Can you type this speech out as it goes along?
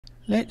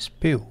Let's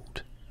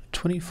build a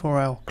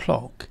 24-hour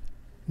clock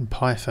in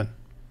Python.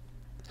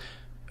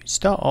 We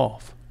start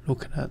off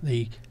looking at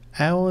the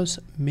hours,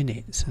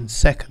 minutes and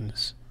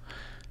seconds,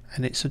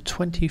 and it's a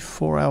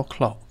 24-hour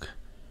clock,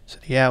 so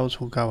the hours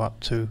will go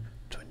up to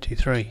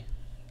 23.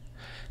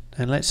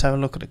 Then let's have a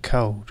look at the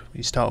code.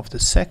 We start with the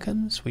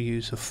seconds. We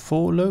use a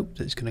for loop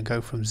that's going to go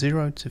from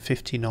 0 to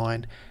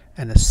 59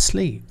 and a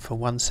sleep for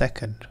 1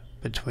 second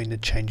between the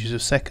changes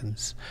of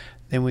seconds.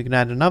 Then we can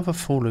add another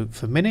for loop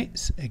for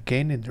minutes,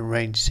 again in the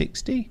range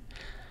 60,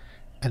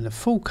 and the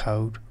full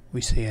code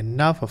we see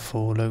another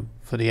for loop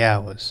for the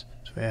hours.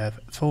 So we have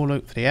a for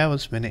loop for the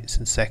hours, minutes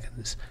and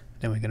seconds.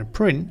 Then we're going to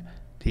print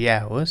the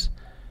hours,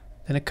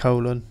 then a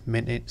colon,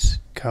 minutes,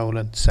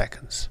 colon,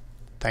 seconds.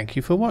 Thank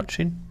you for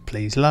watching.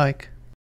 Please like.